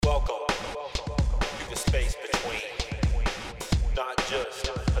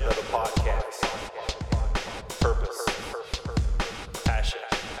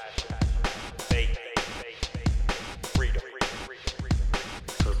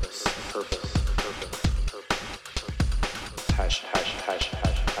Good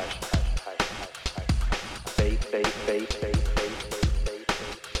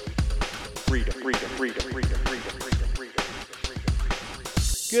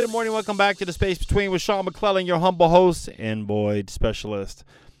morning, welcome back to The Space Between with Sean McClellan, your humble host and Boyd specialist.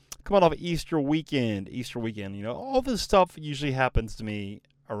 Coming off Easter weekend, all this stuff usually happens to me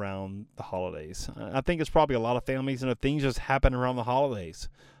around the holidays. I think it's probably a lot of families, and things just happen around the holidays.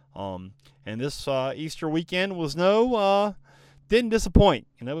 And this Easter weekend was didn't disappoint.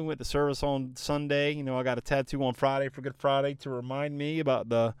 We went to service on Sunday. I got a tattoo on Friday for Good Friday to remind me about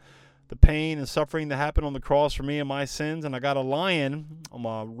the pain and suffering that happened on the cross for me and my sins. And I got a lion on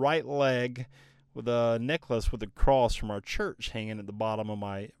my right leg with a necklace with a cross from our church hanging at the bottom of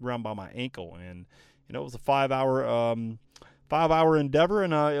around by my ankle. And, it was a 5-hour endeavor,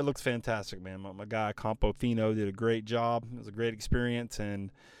 and it looks fantastic, man. My guy, Campo Fino, did a great job. It was a great experience,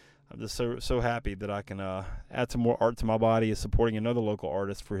 and I'm just so happy that I can add some more art to my body, supporting another local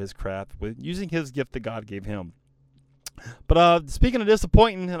artist for his craft with using his gift that God gave him. But speaking of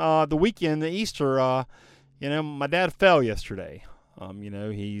disappointing, the weekend, the Easter, my dad fell yesterday.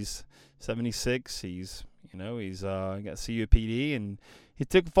 He's 76. He's got COPD, and he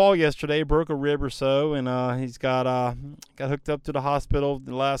took a fall yesterday, broke a rib or so, and he's got hooked up to the hospital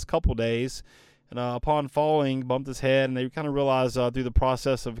the last couple days. And upon falling, bumped his head, and they kind of realized through the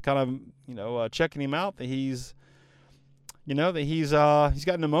process of checking him out that he's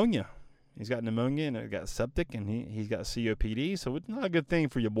got pneumonia. He's got pneumonia, and it got septic, and he's got COPD. So it's not a good thing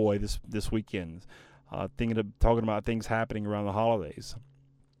for your boy this weekend. Talking about things happening around the holidays.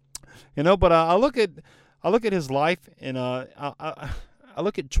 But I look at his life, and I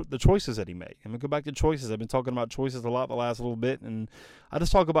look at the choices that he made. I'm going to go back to choices. I've been talking about choices a lot the last little bit, and I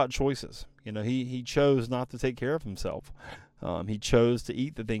just talk about choices. He chose not to take care of himself. He chose to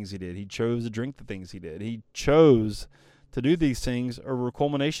eat the things he did. He chose to drink the things he did. He chose to do these things over a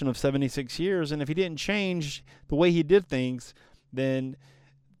culmination of 76 years, and if he didn't change the way he did things, then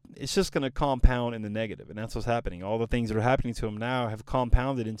it's just going to compound in the negative, and that's what's happening. All the things that are happening to him now have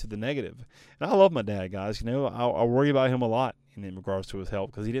compounded into the negative. And I love my dad, guys. I worry about him a lot in regards to his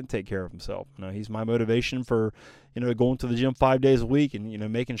health because he didn't take care of himself. He's my motivation for, going to the gym 5 days a week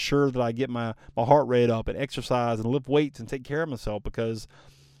and, making sure that I get my heart rate up and exercise and lift weights and take care of myself because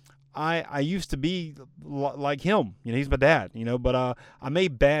I used to be like him. He's my dad, but I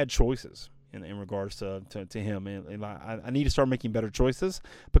made bad choices in regards to him. And I need to start making better choices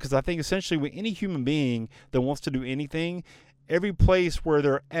because I think essentially with any human being that wants to do anything, every place where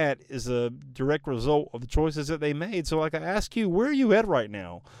they're at is a direct result of the choices that they made. So like I ask you, where are you at right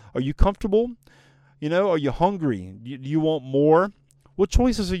now? Are you comfortable? Are you hungry? Do you want more? What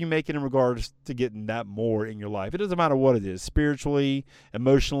choices are you making in regards to getting that more in your life? It doesn't matter what it is, spiritually,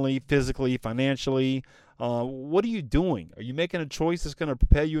 emotionally, physically, financially. What are you doing? Are you making a choice that's going to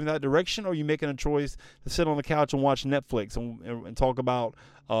propel you in that direction, or are you making a choice to sit on the couch and watch Netflix and talk about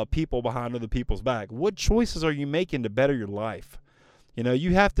people behind other people's back? What choices are you making to better your life?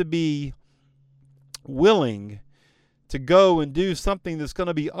 You have to be willing to go and do something that's going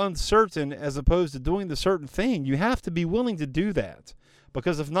to be uncertain as opposed to doing the certain thing. You have to be willing to do that.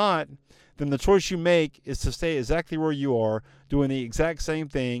 Because if not, then the choice you make is to stay exactly where you are, doing the exact same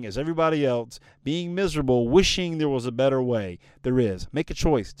thing as everybody else, being miserable, wishing there was a better way. There is. Make a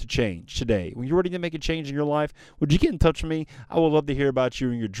choice to change today. When you're ready to make a change in your life, would you get in touch with me? I would love to hear about you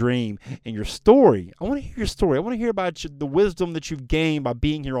and your dream and your story. I want to hear your story. I want to hear about the wisdom that you've gained by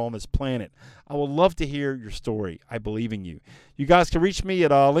being here on this planet. I would love to hear your story. I believe in you. You guys can reach me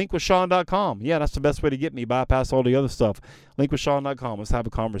at linkwithsean.com. Yeah, that's the best way to get me. Bypass all the other stuff. Linkwithsean.com. Let's have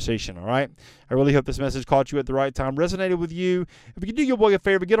a conversation, all right? I really hope this message caught you at the right time, resonated with you. If you could do your boy a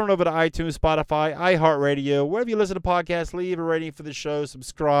favor, get on over to iTunes, Spotify, iHeartRadio, wherever you listen to podcasts, leave a rating for the show,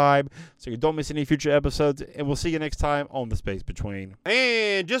 subscribe so you don't miss any future episodes, and we'll see you next time on The Space Between.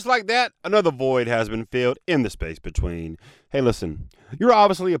 And just like that, another void has been filled in The Space Between. Hey, listen, you're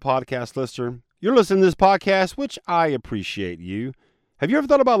obviously a podcast listener. You're listening to this podcast, which I appreciate you. Have you ever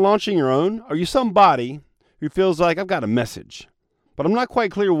thought about launching your own? Are you somebody who feels like I've got a message, but I'm not quite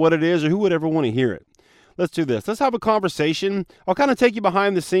clear what it is or who would ever want to hear it? Let's do this. Let's have a conversation. I'll kind of take you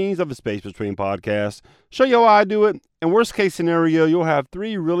behind the scenes of the Space Between podcast, show you how I do it, and worst case scenario, you'll have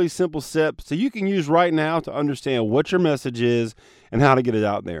 3 really simple steps that you can use right now to understand what your message is and how to get it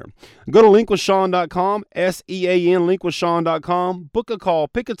out there. Go to linkwithsean.com, SEAN, linkwithsean.com, book a call,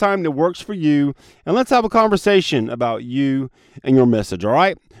 pick a time that works for you, and let's have a conversation about you and your message, all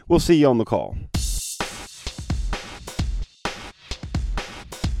right? We'll see you on the call.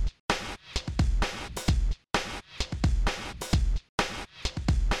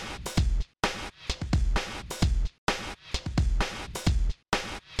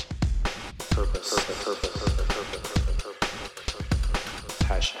 purpose.